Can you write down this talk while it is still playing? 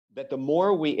That the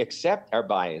more we accept our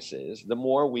biases, the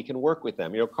more we can work with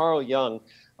them. You know, Carl Jung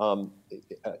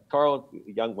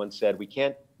once said, "We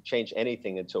can't change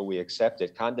anything until we accept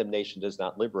it. Condemnation does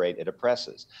not liberate; it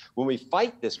oppresses." When we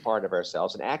fight this part of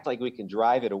ourselves and act like we can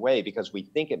drive it away because we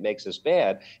think it makes us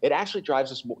bad, it actually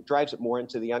drives it more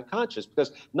into the unconscious.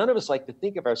 Because none of us like to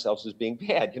think of ourselves as being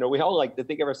bad. You know, we all like to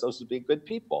think of ourselves as being good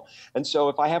people. And so,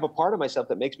 if I have a part of myself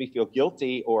that makes me feel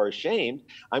guilty or ashamed,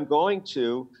 I'm going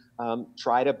to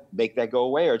try to make that go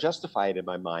away or justify it in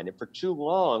my mind. And for too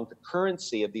long, the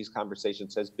currency of these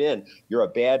conversations has been, you're a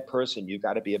bad person, you've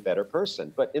got to be a better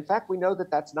person. But in fact, we know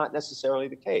that that's not necessarily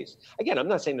the case. Again, I'm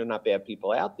not saying there are not bad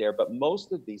people out there, but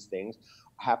most of these things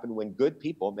happen when good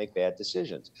people make bad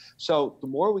decisions. So the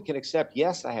more we can accept,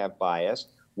 yes, I have bias,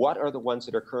 what are the ones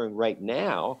that are occurring right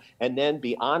now, and then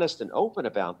be honest and open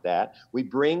about that, we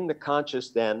bring the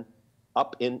conscious then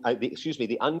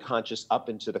the unconscious up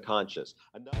into the conscious.